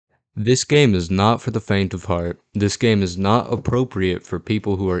This game is not for the faint of heart. This game is not appropriate for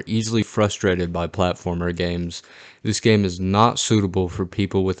people who are easily frustrated by platformer games. This game is not suitable for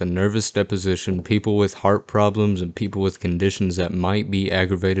people with a nervous deposition, people with heart problems, and people with conditions that might be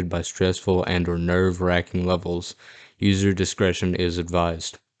aggravated by stressful and or nerve-wracking levels. User discretion is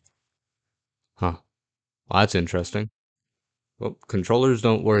advised. Huh. Well, that's interesting. Well, controllers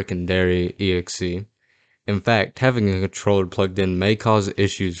don't work in DERE EXE. In fact, having a controller plugged in may cause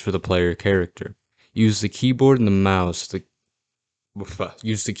issues for the player character. Use the keyboard and the mouse.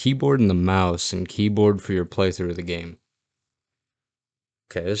 Use the keyboard and the mouse and keyboard for your playthrough of the game.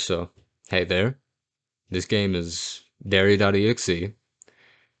 Okay, so hey there. This game is DERE.exe.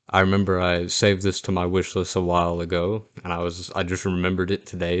 I remember I saved this to my wish list a while ago, and I just remembered it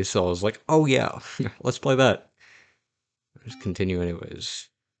today, so I was like, oh yeah, let's play that. Let's continue anyways.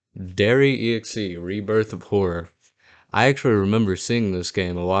 DERE EXE, Rebirth of Horror. I actually remember seeing this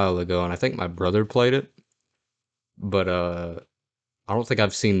game a while ago, and I think my brother played it, but I don't think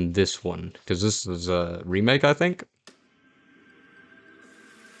I've seen this one, because this is a remake, I think?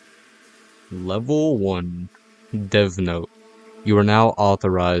 Level 1. Dev note. You are now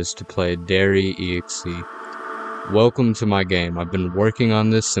authorized to play DERE EXE. Welcome to my game. I've been working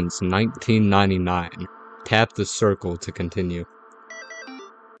on this since 1999. Tap the circle to continue.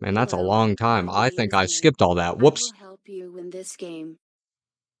 Man, that's a Hello, long time. my I name think is I Anne. skipped all that. I will Whoops. help you in this game.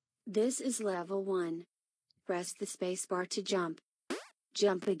 This is level 1. Press the spacebar to jump.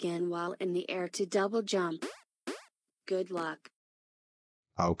 Jump again while in the air to double jump. Good luck.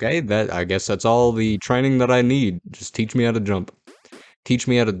 Okay, I guess that's all the training that I need. Just teach me how to jump. Teach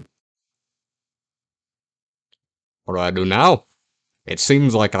me how to... What do I do now? It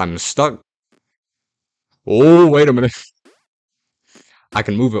seems like I'm stuck. Oh, wait a minute. I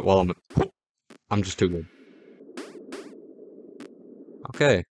can move it while I'm just too good.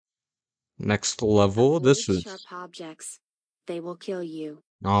 Okay. Next level. This Avoid is... sharp objects. They will kill you.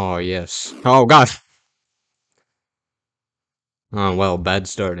 Oh, yes. Oh, God. Oh, well, bad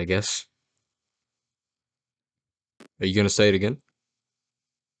start, I guess. Are you gonna say it again?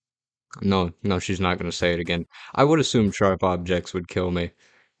 No, no, she's not gonna say it again. I would assume sharp objects would kill me.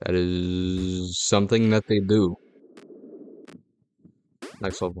 That is something that they do.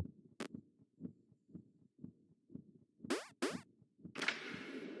 Next level.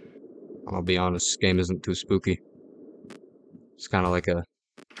 I'll be honest, this game isn't too spooky. It's kind of like a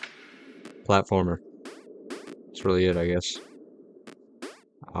platformer. That's really it, I guess.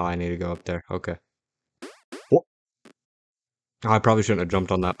 Oh, I need to go up there. Okay. Oh, I probably shouldn't have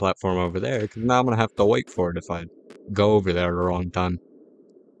jumped on that platform over there, because now I'm gonna have to wait for it if I go over there at the wrong time.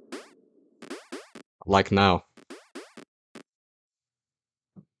 Like now.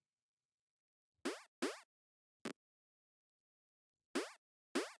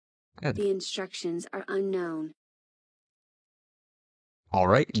 Yeah. The instructions are unknown.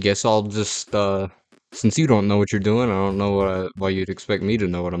 Alright, guess I'll just, since you don't know what you're doing, I don't know why you'd expect me to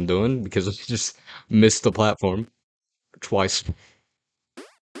know what I'm doing, because I just missed the platform twice.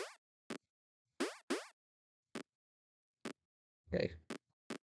 Okay.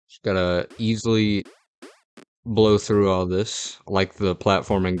 Just gotta easily blow through all this, like the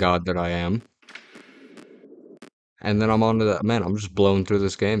platforming god that I am. And then I'm on to that. Man, I'm just blowing through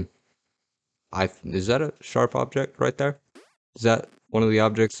this game. Is that a sharp object right there? Is that one of the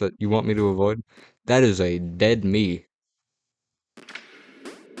objects that you want me to avoid? That is a dead me.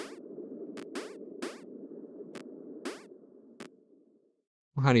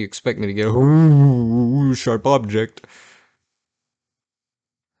 How do you expect me to get a sharp object?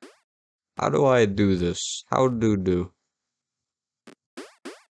 How do I do this? How do?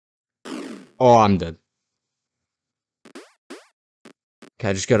 Oh, I'm dead. Okay,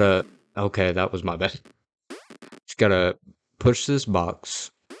 I just gotta... Okay, that was my bad. Just gotta push this box.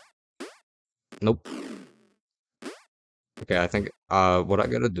 Nope. Okay, I think what I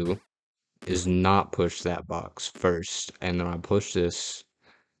gotta do is not push that box first, and then I push this.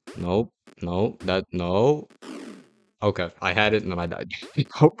 Nope, no, no. Okay, I had it and then I died.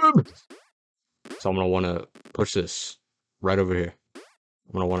 So I'm gonna wanna push this right over here.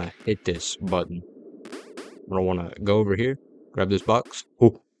 I'm gonna wanna hit this button. I'm gonna wanna go over here, grab this box.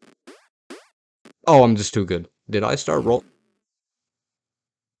 Oh, oh, I'm just too good. Did I start roll?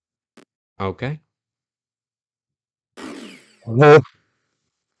 Okay. Whoa.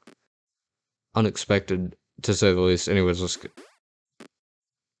 Unexpected, to say the least. Anyways, let's get...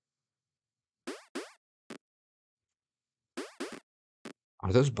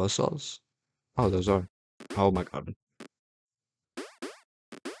 Are those buzzsaws? Oh, those are. Oh my god.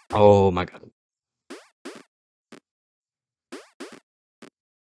 Oh my god.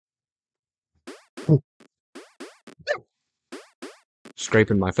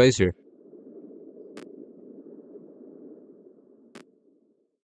 scraping my face here.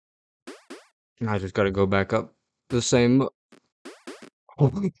 I just gotta go back up the same.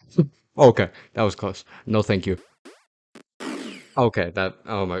 Okay, that was close. No, thank you. Okay, that.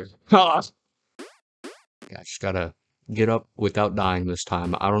 Oh my. I just gotta get up without dying this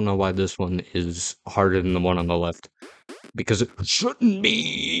time. I don't know why this one is harder than the one on the left. Because it shouldn't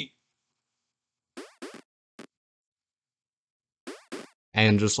be!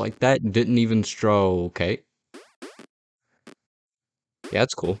 And just like that, didn't even stroke. Okay. Yeah,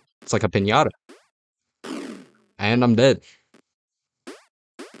 it's cool. It's like a piñata. And I'm dead.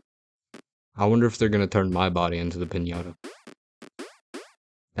 I wonder if they're gonna turn my body into the piñata.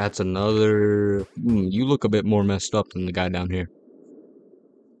 That's another... you look a bit more messed up than the guy down here.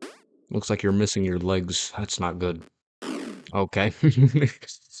 Looks like you're missing your legs. That's not good. Okay.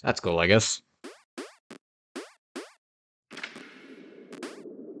 That's cool, I guess.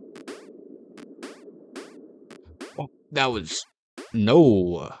 Oh, that was...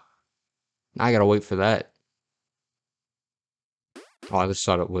 No. I gotta wait for that. Oh, I just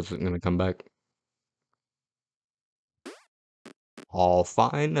thought it wasn't gonna come back. All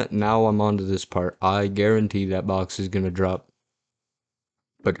fine. Now I'm on to this part. I guarantee that box is gonna drop.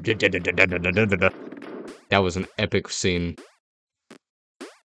 But that was an epic scene.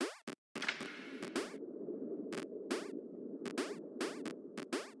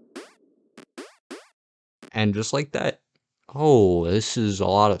 And just like that. Oh, this is a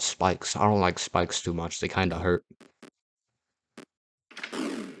lot of spikes. I don't like spikes too much. They kind of hurt.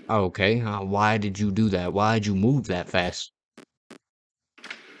 Okay, why did you do that? Why did you move that fast?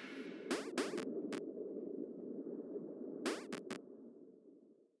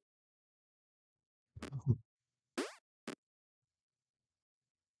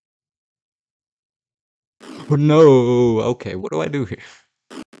 Oh, no. Okay, what do I do here?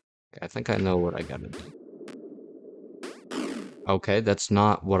 I think I know what I gotta do. Okay, that's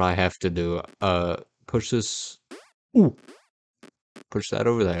not what I have to do. Push this. Ooh. Push that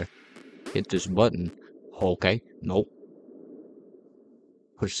over there. Hit this button. Okay, nope.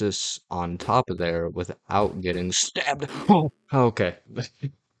 Push this on top of there without getting stabbed. Oh, okay.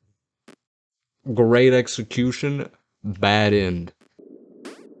 Great execution, bad end.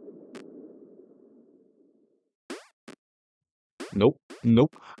 Nope,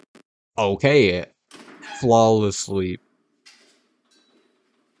 nope. Okay, flawlessly.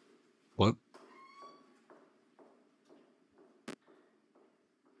 What?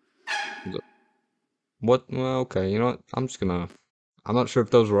 What? Well, okay, you know what? I'm just gonna... I'm not sure if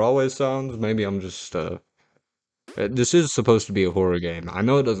those were always sounds. Maybe I'm just, this is supposed to be a horror game. I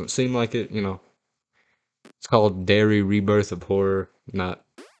know it doesn't seem like it, you know. It's called DERE Rebirth of Horror, not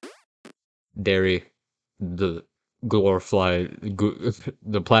DERE, the glorified,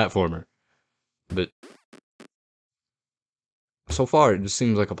 the platformer. But so far, it just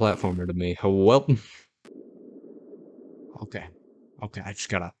seems like a platformer to me. Well, okay, okay, I just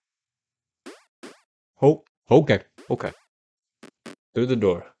gotta. Oh, okay, okay. Through the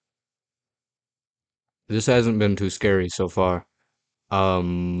door. This hasn't been too scary so far.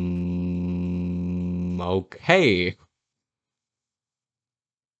 Okay.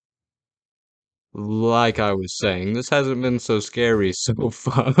 Like I was saying, this hasn't been so scary so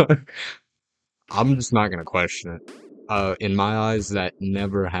far. I'm just not gonna question it. In my eyes, that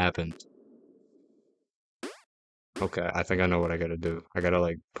never happened. Okay, I think I know what I gotta do. I gotta,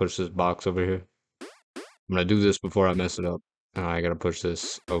 like, push this box over here. I'm gonna do this before I mess it up. I gotta push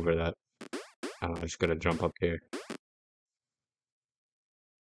this over that. I just gotta jump up here.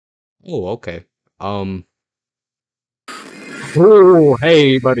 Oh, okay. Um. Oh,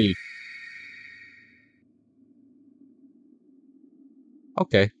 hey, buddy.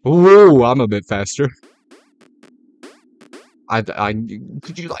 Okay. Ooh, I'm a bit faster.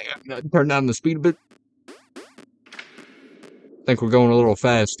 Could you, like, turn down the speed a bit? I think we're going a little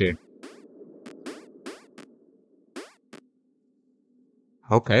fast here.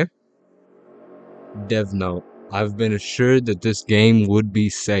 Okay. Dev note. I've been assured that this game would be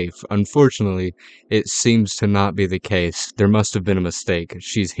safe. Unfortunately, it seems to not be the case. There must have been a mistake.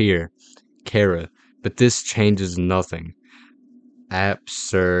 She's here. Kara. But this changes nothing. App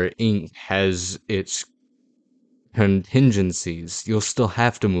Sir Inc. has its contingencies. You'll still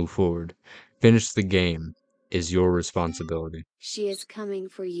have to move forward. Finish the game is your responsibility. She is coming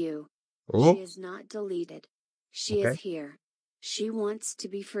for you. Oh, She is not deleted. She okay. is here. She wants to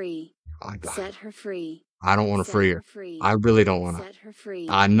be free. Set her free. I don't want to Set free her her. free. I really don't want to. Set her free.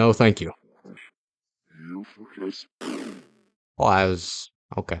 No, thank you. Well, I was...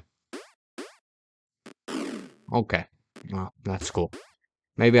 Okay. Okay. Well, that's cool.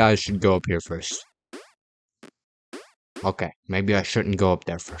 Maybe I should go up here first. Okay, maybe I shouldn't go up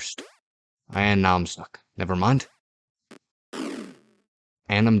there first. And now I'm stuck. Never mind.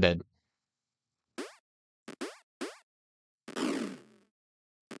 And I'm dead.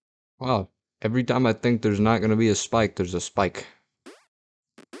 Well, every time I think there's not gonna be a spike, there's a spike.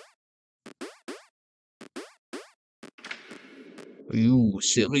 You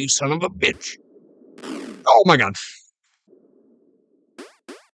silly son of a bitch. Oh my god.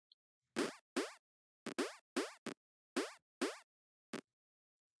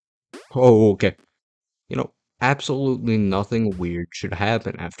 Oh, okay. You know, absolutely nothing weird should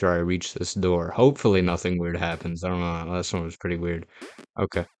happen after I reach this door. Hopefully nothing weird happens. I don't know, last one was pretty weird.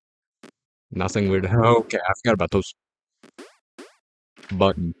 Okay. Nothing weird. Okay, I forgot about those.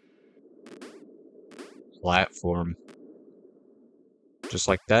 Button. Platform. Just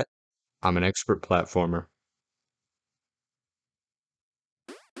like that, I'm an expert platformer.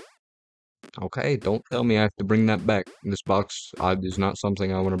 Okay, don't tell me I have to bring that back. This box is not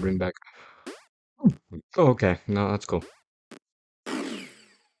something I want to bring back. Oh, okay, no, that's cool.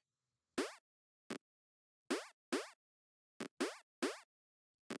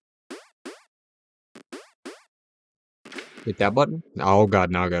 Hit that button? Oh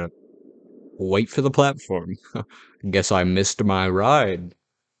god, now I gotta wait for the platform. Guess I missed my ride.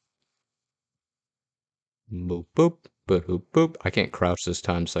 Boop boop, boop boop boop. I can't crouch this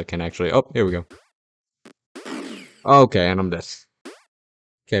time, so I can actually. Oh, here we go. Okay, and I'm dead.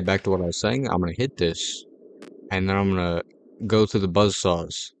 Okay, back to what I was saying. I'm gonna hit this, and then I'm gonna go to the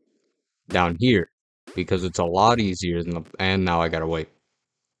buzzsaws down here because it's a lot easier than the. And now I gotta wait.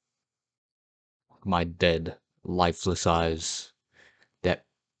 My dead, lifeless eyes. That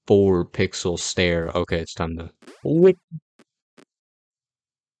 4-pixel stare. Okay, it's time to. Wait.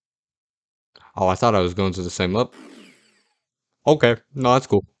 Oh, I thought I was going to the same up. Okay, no, that's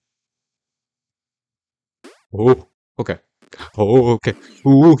cool. Oh, okay. Oh, okay.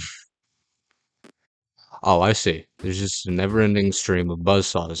 Ooh. Oh, I see. There's just a never-ending stream of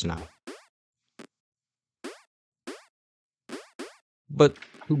buzzsaws now. But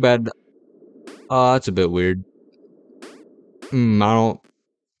too bad. That's a bit weird. I don't.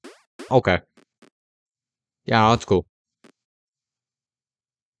 Okay. Yeah, that's cool.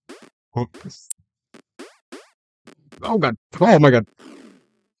 Oh god. Oh my god.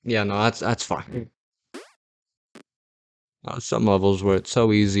 Yeah, no, that's fine. Some levels where it's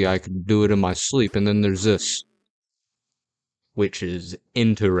so easy I could do it in my sleep, and then there's this, which is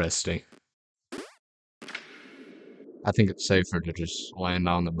interesting. I think it's safer to just land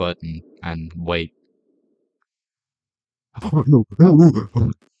on the button and wait. Oh no.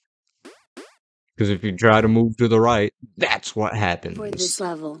 Because if you try to move to the right, that's what happens. For this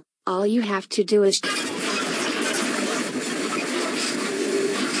level, all you have to do is...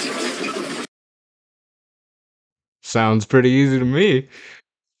 Sounds pretty easy to me.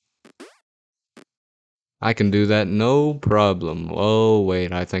 I can do that no problem. Oh,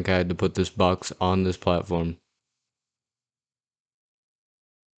 wait, I think I had to put this box on this platform.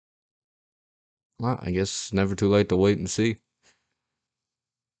 Well, I guess it's never too late to wait and see.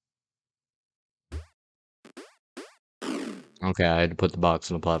 Okay, I had to put the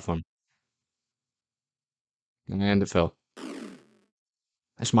box on the platform. And it fell.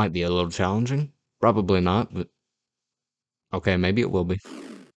 This might be a little challenging. Probably not, but... Okay, maybe it will be.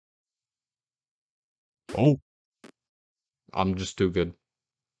 Oh! I'm just too good.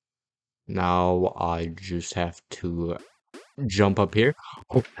 Now I just have to jump up here.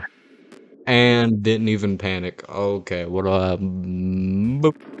 Oh. And didn't even panic. Okay, what do I...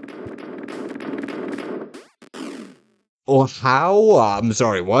 Boop. Oh, how? I'm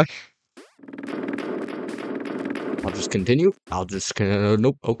sorry, what? I'll just continue. I'll just...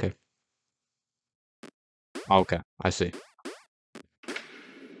 nope, okay. Okay, I see.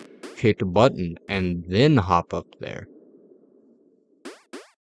 Hit the button and then hop up there.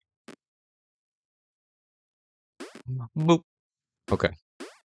 Boop. Okay.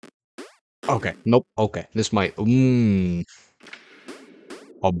 Okay, nope, okay. This might... A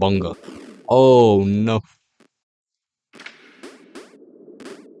bunga. Oh, no.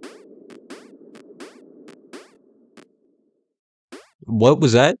 What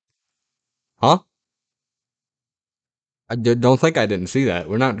was that? Huh? Don't think I didn't see that.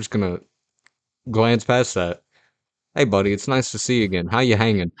 We're not just gonna glance past that. Hey, buddy, it's nice to see you again. How you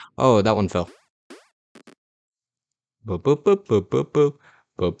hanging? Oh, that one fell. Boop, boop, boop, boop, boop, boop.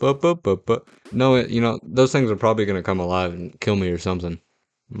 Boop, boop, boop, boop, boop. No, you know, those things are probably gonna come alive and kill me or something.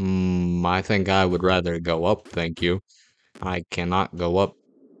 I think I would rather go up, thank you. I cannot go up.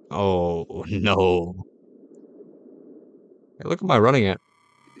 Oh, no. Hey, look at my running at.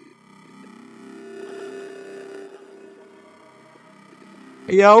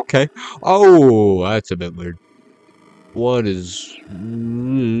 Yeah, okay. Oh, that's a bit weird. What is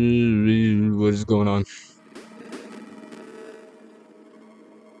going on?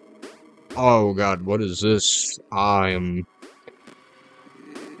 Oh god, what is this? I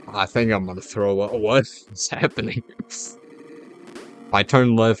think I'm gonna throw up. What is happening? If I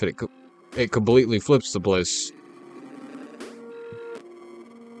turn left, it completely flips the place.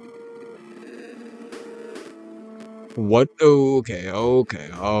 What? Okay, okay.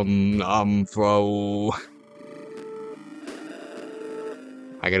 Throw.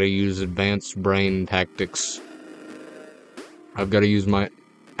 I gotta use advanced brain tactics. I've gotta use my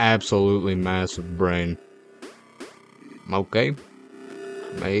absolutely massive brain. Okay.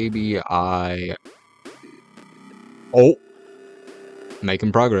 Maybe I... Oh!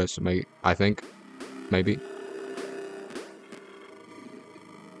 Making progress, I think. Maybe.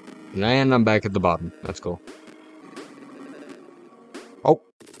 And I'm back at the bottom. That's cool. Oh!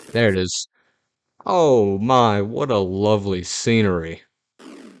 There it is. Oh my, what a lovely scenery.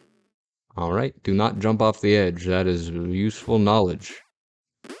 Alright, do not jump off the edge. That is useful knowledge.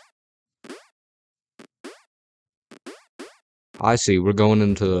 I see, we're going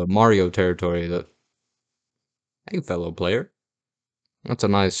into the Mario territory. Hey, fellow player. That's a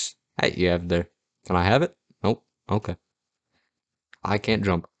nice hat you have there. Can I have it? Nope. Okay. I can't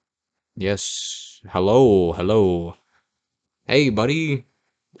jump. Yes. Hello, hello. Hey, buddy.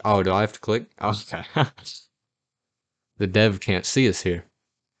 Oh, do I have to click? Okay. The dev can't see us here.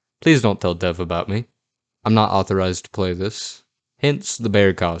 Please don't tell dev about me. I'm not authorized to play this. Hence the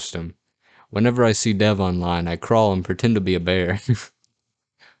bear costume. Whenever I see dev online, I crawl and pretend to be a bear.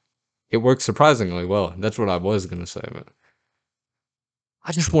 It works surprisingly well. That's what I was gonna say, but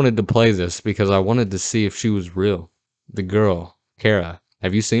I just wanted to play this because I wanted to see if she was real. The girl, Kara.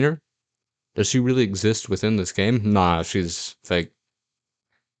 Have you seen her? Does she really exist within this game? Nah, she's fake.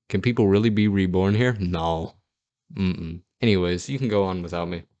 Can people really be reborn here? No. Mm-mm. Anyways, you can go on without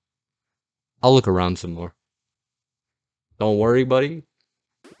me. I'll look around some more. Don't worry, buddy.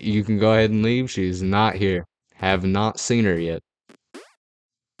 You can go ahead and leave. She's not here. Have not seen her yet.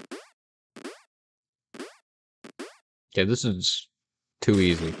 Okay, this is too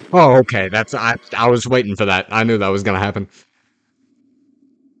easy. Oh, okay. I was waiting for that. I knew that was gonna happen.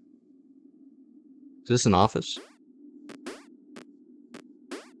 Is this an office?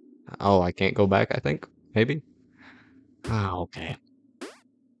 Oh, I can't go back, I think. Maybe? Ah, okay.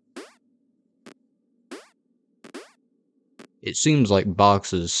 It seems like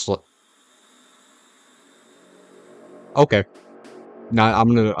boxes Okay. Nah,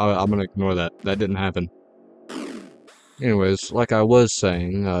 I'm gonna ignore that. That didn't happen. Anyways, like I was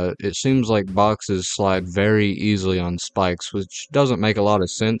saying, it seems like boxes slide very easily on spikes, which doesn't make a lot of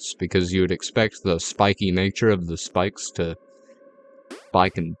sense because you would expect the spiky nature of the spikes to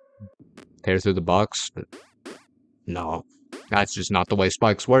spike and tear through the box, but no, that's just not the way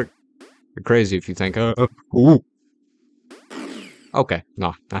spikes work. You're crazy if you think, ooh. Okay,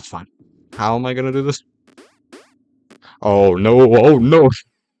 no, that's fine. How am I gonna do this? Oh no, oh no!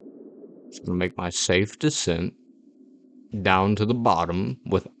 Just gonna make my safe descent down to the bottom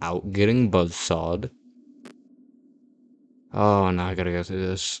without getting buzzsawed. Oh, now I gotta go through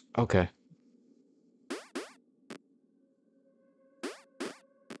this. Okay.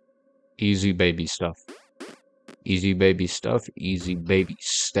 Easy baby stuff. Easy baby stuff, easy baby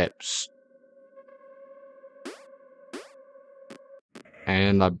steps.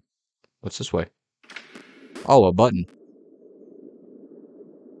 And what's this way? Oh, a button.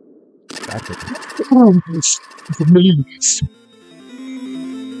 That's it.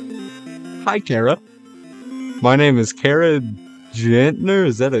 Hi, Kara. My name is Kara Gentner.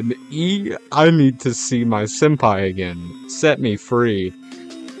 Is that an E? I need to see my senpai again. Set me free.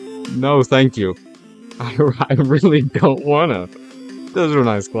 No, thank you. I really don't wanna. Those are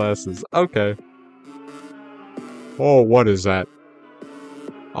nice glasses. Okay. Oh, what is that?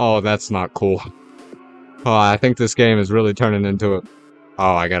 Oh, that's not cool. Oh, I think this game is really turning into a...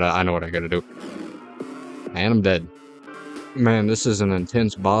 Oh, I know what I gotta do. And I'm dead. Man, this is an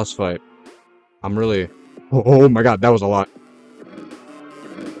intense boss fight. I'm really... Oh my god, that was a lot.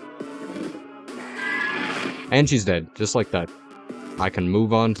 And she's dead, just like that. I can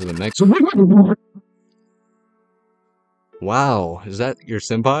move on to the next one. Wow, is that your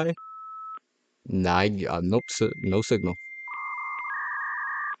senpai? Nah, nope, no signal.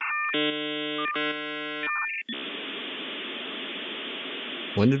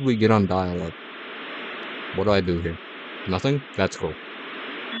 When did we get on dial-up? What do I do here? Nothing? That's cool.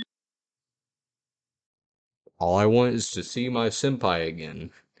 All I want is to see my senpai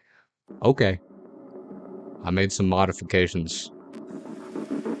again. Okay. I made some modifications.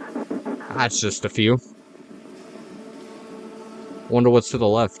 That's just a few. Wonder what's to the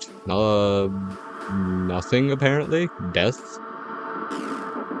left. Nothing apparently. Death.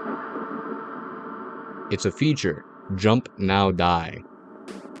 It's a feature. Jump now die.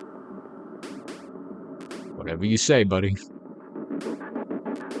 Whatever you say, buddy.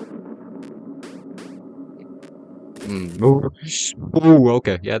 Ooh,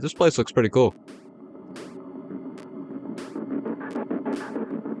 okay. Yeah, this place looks pretty cool.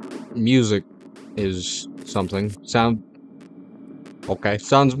 Music is something. Sound. Okay,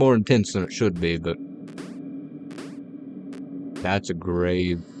 sounds more intense than it should be, but that's a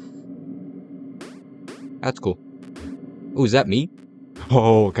grave. That's cool. Oh, is that me?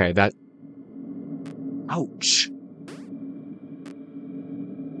 Oh, okay, that... Ouch!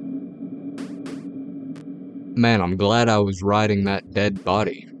 Man, I'm glad I was riding that dead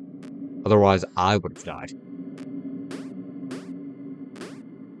body. Otherwise, I would have died.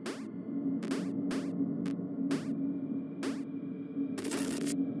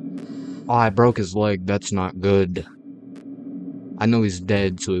 Oh, I broke his leg. That's not good. I know he's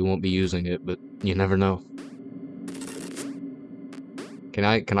dead, so he won't be using it, but you never know. Can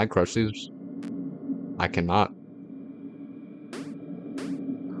I crush these? I cannot.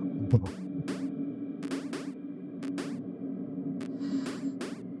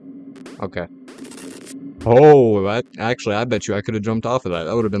 Okay. Oh, actually, I bet you I could have jumped off of that.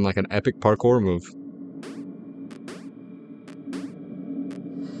 That would have been like an epic parkour move.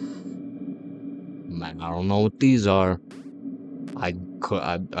 Man, I don't know what these are.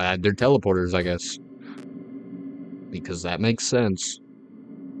 They're teleporters, I guess. Because that makes sense.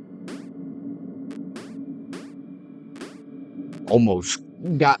 Almost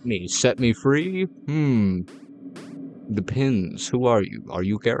got me. Set me free? Depends. Who are you? Are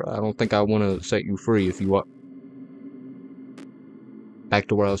you Kara? I don't think I want to set you free if you are. Back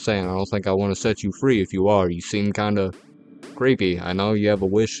to what I was saying. I don't think I want to set you free if you are. You seem kind of creepy. I know you have a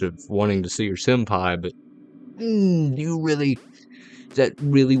wish of wanting to see your senpai, but... do you really... Is that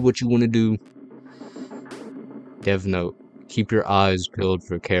really what you want to do? Dev note. Keep your eyes peeled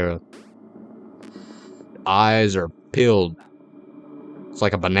for Kara. Eyes are peeled. It's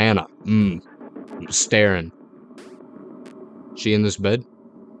like a banana. I'm staring. She in this bed?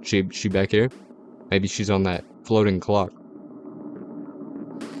 She back here? Maybe she's on that floating clock.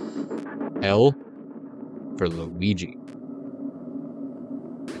 L for Luigi.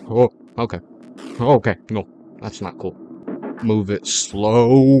 Oh, okay. Okay, no. That's not cool. Move it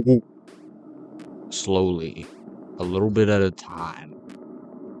slowly. A little bit at a time.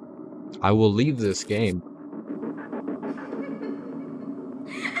 I will leave this game.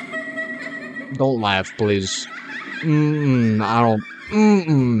 Don't laugh, please. I don't...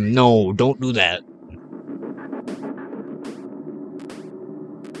 no, don't do that.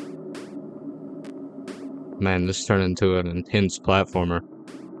 Man, this turned into an intense platformer.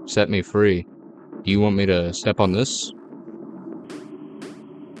 Set me free. Do you want me to step on this?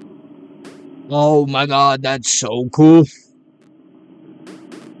 Oh my god, that's so cool.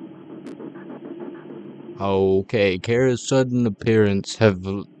 Okay, Kara's sudden appearance has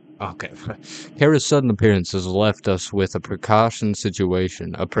left us with a precarious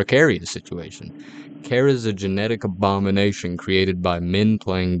situation. Kara's a genetic abomination created by men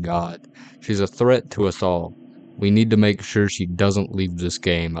playing God. She's a threat to us all. We need to make sure she doesn't leave this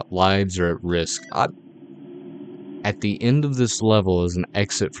game. Lives are at risk. At the end of this level is an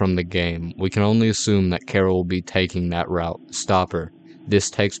exit from the game. We can only assume that Kara will be taking that route. Stop her. This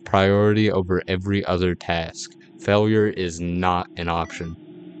takes priority over every other task. Failure is not an option.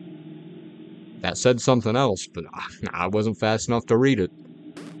 That said something else, but I wasn't fast enough to read it.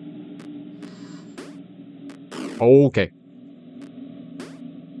 Okay.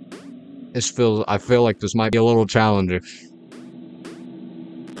 I feel like this might be a little challenging.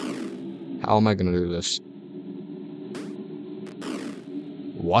 How am I gonna do this?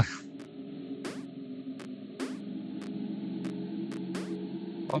 What?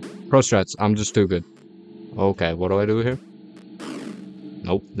 Oh, pro strats. I'm just too good. Okay, what do I do here?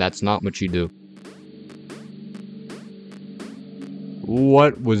 Nope, that's not what you do.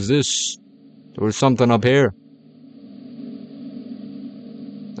 What was this? There was something up here.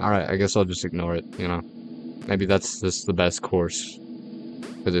 Alright, I guess I'll just ignore it, you know. Maybe that's just the best course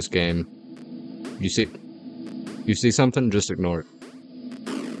for this game. You see something? Just ignore it.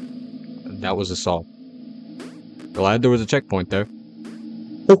 That was assault. Glad there was a checkpoint there.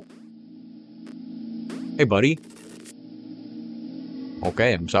 Oh. Hey, buddy.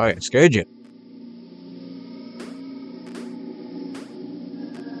 Okay, I'm sorry I scared you.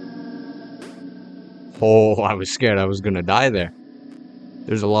 Oh, I was scared I was gonna die there.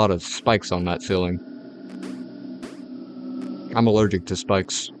 There's a lot of spikes on that ceiling. I'm allergic to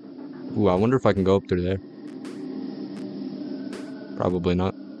spikes. Ooh, I wonder if I can go up through there. Probably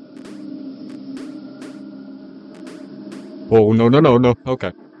not. Oh, no, no, no, no.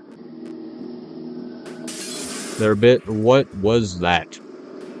 Okay. There a bit. What was that?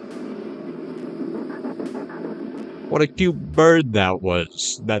 What a cute bird that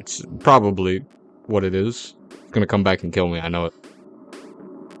was. That's probably what it is. It's gonna come back and kill me, I know it.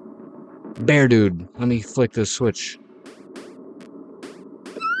 Bear dude, let me flick this switch.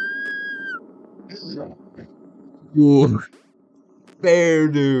 Ooh. Bear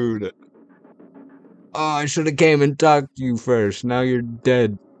dude. Oh, I should have came and talked to you first. Now you're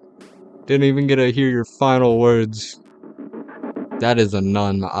dead. Didn't even get to hear your final words. That is a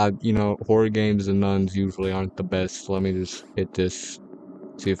nun. Horror games and nuns usually aren't the best. Let me just hit this.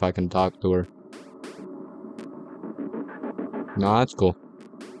 See if I can talk to her. No, that's cool.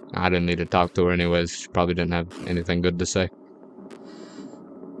 I didn't need to talk to her anyways. She probably didn't have anything good to say.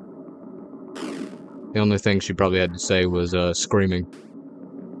 The only thing she probably had to say was, screaming.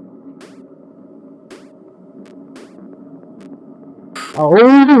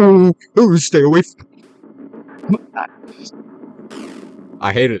 Oh, stay away from...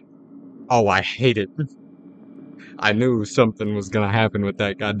 I hate it. Oh, I hate it. I knew something was gonna happen with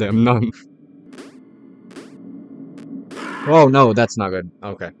that goddamn nun. Oh, no, that's not good.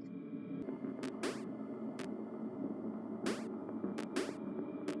 Okay.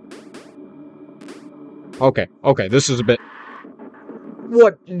 Okay, this is a bit...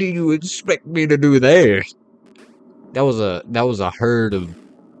 What do you expect me to do there? That was a herd of...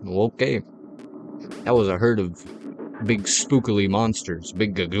 Okay. That was a herd of big spookily monsters.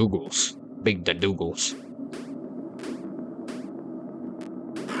 Big gagoogles. Big dadoogles.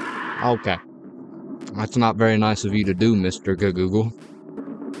 Okay. That's not very nice of you to do, Mr. Gagoogle.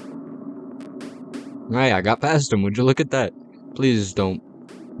 Hey, I got past him. Would you look at that? Please don't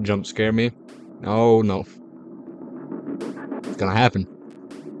jump scare me. Oh, no. It's gonna happen.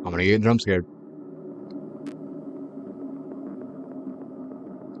 I'm gonna get jump scared.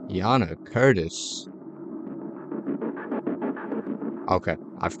 Yana Curtis. Okay,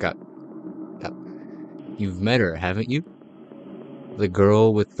 I've got... You've met her, haven't you? The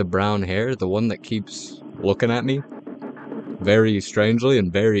girl with the brown hair? The one that keeps looking at me? Very strangely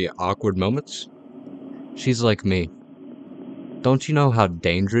in very awkward moments? She's like me. Don't you know how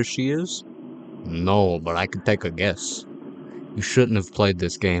dangerous she is? No, but I could take a guess. You shouldn't have played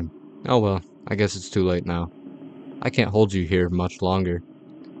this game. Oh well, I guess it's too late now. I can't hold you here much longer.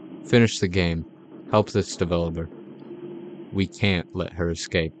 Finish the game. Help this developer. We can't let her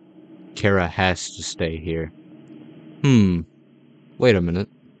escape. Kara has to stay here. Wait a minute.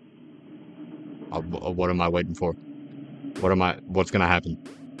 What am I waiting for? What's gonna happen?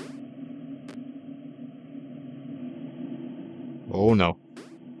 Oh no.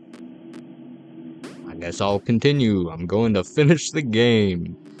 I guess I'll continue. I'm going to finish the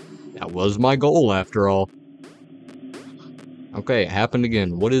game. That was my goal after all. Okay, it happened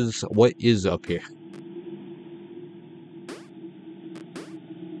again. What is up here?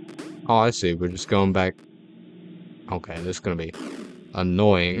 Oh, I see. We're just going back. Okay, this is gonna be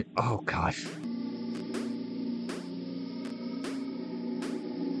annoying. Oh gosh.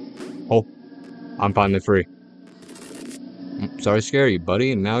 Oh, I'm finally free. Sorry to scare you,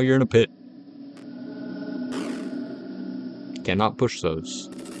 buddy, and now you're in a pit. Cannot push those.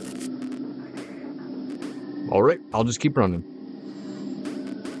 Alright, I'll just keep running.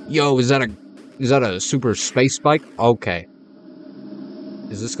 Yo, is that a super space spike? Okay.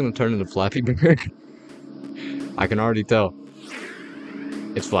 Is this gonna turn into Flappy Bird? I can already tell.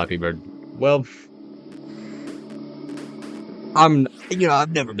 It's Flappy Bird. Well, I've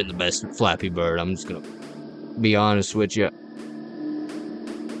never been the best at Flappy Bird. I'm just gonna be honest with you.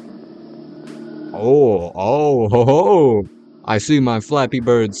 Oh. I see my Flappy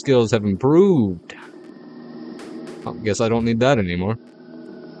Bird skills have improved. I guess I don't need that anymore.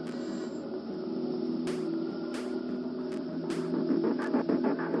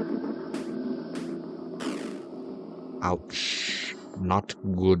 Ouch. Not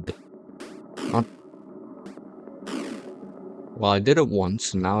good. Well, I did it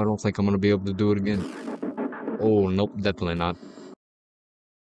once, and now I don't think I'm gonna be able to do it again. Oh, nope, definitely not.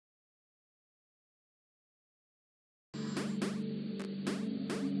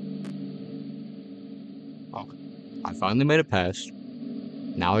 Oh, I finally made it past.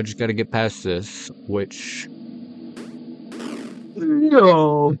 Now I just gotta get past this, which...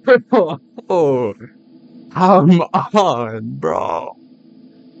 No! Oh, come on, bro!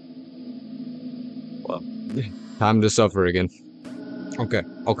 Well, time to suffer again. Okay,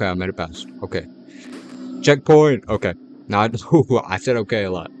 okay, I made it past. Okay. Checkpoint! Okay. Now, I said okay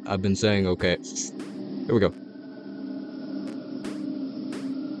a lot. I've been saying okay. Here we go.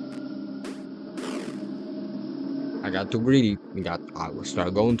 I got too greedy. I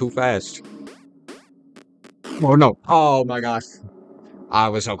started going too fast. Oh no. Oh my gosh. I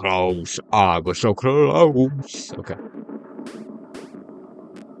was so close. I was so close. Okay.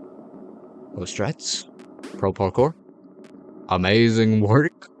 Pro strats. Pro parkour. Amazing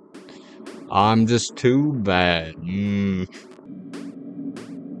work. I'm just too bad.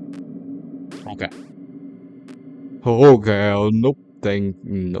 Okay. Okay. Nope.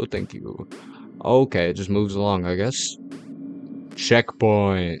 No, thank you. Okay, it just moves along, I guess.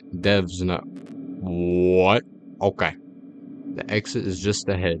 Checkpoint. Devs no. What? Okay. The exit is just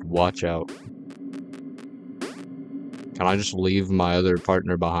ahead. Watch out. Can I just leave my other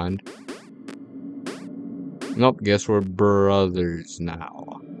partner behind? Nope, guess we're brothers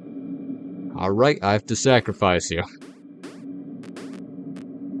now. Alright, I have to sacrifice you.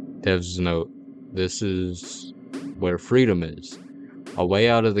 Dev's note. This is where freedom is. A way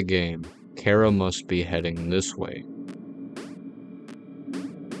out of the game. Kara must be heading this way.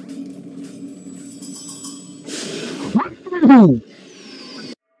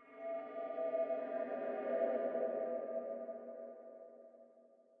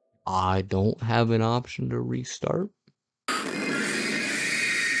 I don't have an option to restart?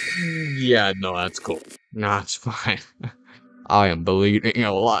 Yeah, no, that's cool. Nah, it's fine. I am bleeding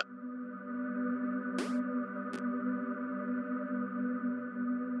a lot.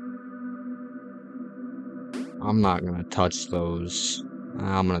 I'm not gonna touch those.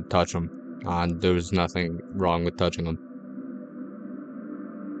 I'm gonna touch them. There's nothing wrong with touching them.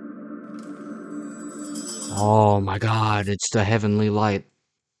 Oh my god, it's the heavenly light.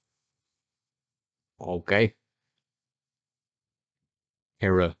 Okay.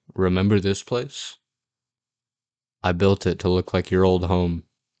 Hera, remember this place? I built it to look like your old home.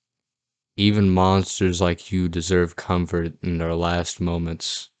 Even monsters like you deserve comfort in their last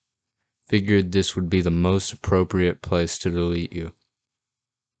moments. Figured this would be the most appropriate place to delete you.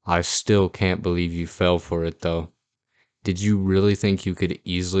 I still can't believe you fell for it though. Did you really think you could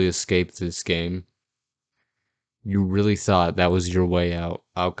easily escape this game? You really thought that was your way out.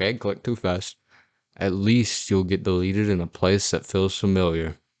 Okay, click too fast. At least you'll get deleted in a place that feels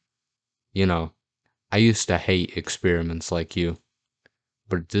familiar. You know, I used to hate experiments like you.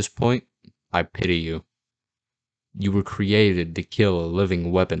 But at this point, I pity you. You were created to kill a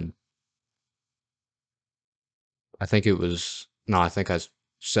living weapon. I think it was. No, I think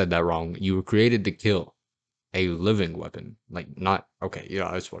said that wrong. You were created to kill a living weapon. Like, not. Okay,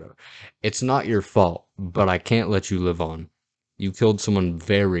 yeah, it's whatever. It's not your fault, but I can't let you live on. You killed someone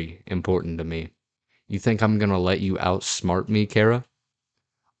very important to me. You think I'm gonna let you outsmart me, Kara?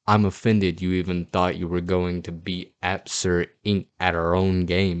 I'm offended you even thought you were going to beat Apsir Inc. at our own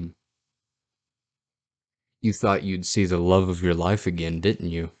game. You thought you'd see the love of your life again, didn't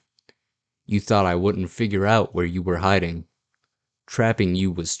you? You thought I wouldn't figure out where you were hiding. Trapping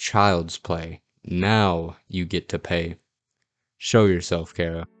you was child's play. Now you get to pay. Show yourself,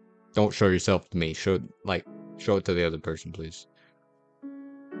 Kara. Don't show yourself to me. Show it to the other person, please.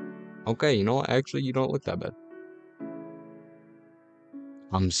 Okay, you know what? Actually, you don't look that bad.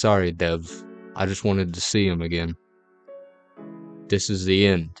 I'm sorry, Dev. I just wanted to see him again. This is the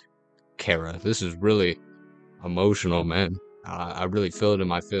end, Kara. This is really emotional, man. I really feel it in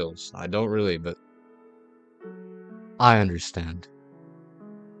my feels. I don't really, but I understand.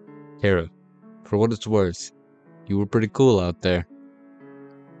 Kara, for what it's worth, you were pretty cool out there.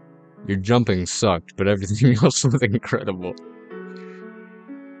 Your jumping sucked, but everything else was incredible.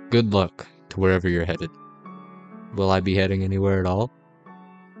 Good luck to wherever you're headed. Will I be heading anywhere at all?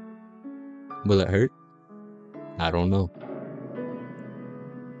 Will it hurt? I don't know.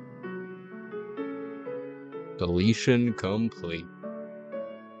 Deletion complete.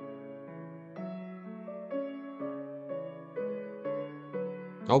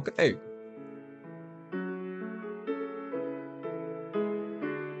 Okay.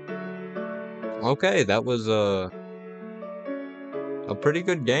 Okay, that was a pretty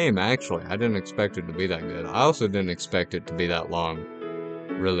good game, actually. I didn't expect it to be that good. I also didn't expect it to be that long.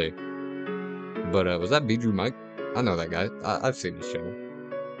 Really. But, was that Bijou Mike? I know that guy. I've seen his show.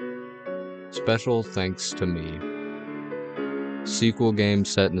 Special thanks to me. Sequel game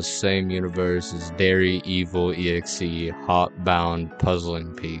set in the same universe as DERE, Evil, EXE, Hot-Bound,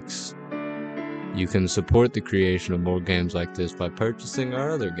 Puzzling Peaks. You can support the creation of more games like this by purchasing our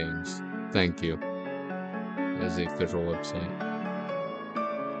other games. Thank you. As the official website.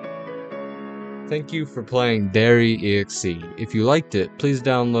 Thank you for playing DERE EXE. If you liked it, please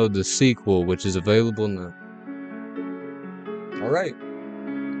download the sequel, which is available now. Alright,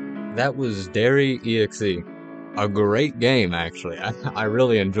 that was DERE EXE. A great game, actually. I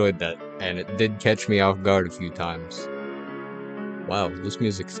really enjoyed that, and it did catch me off guard a few times. Wow, this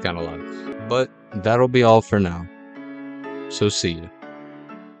music's kinda loud. But that'll be all for now. So see ya.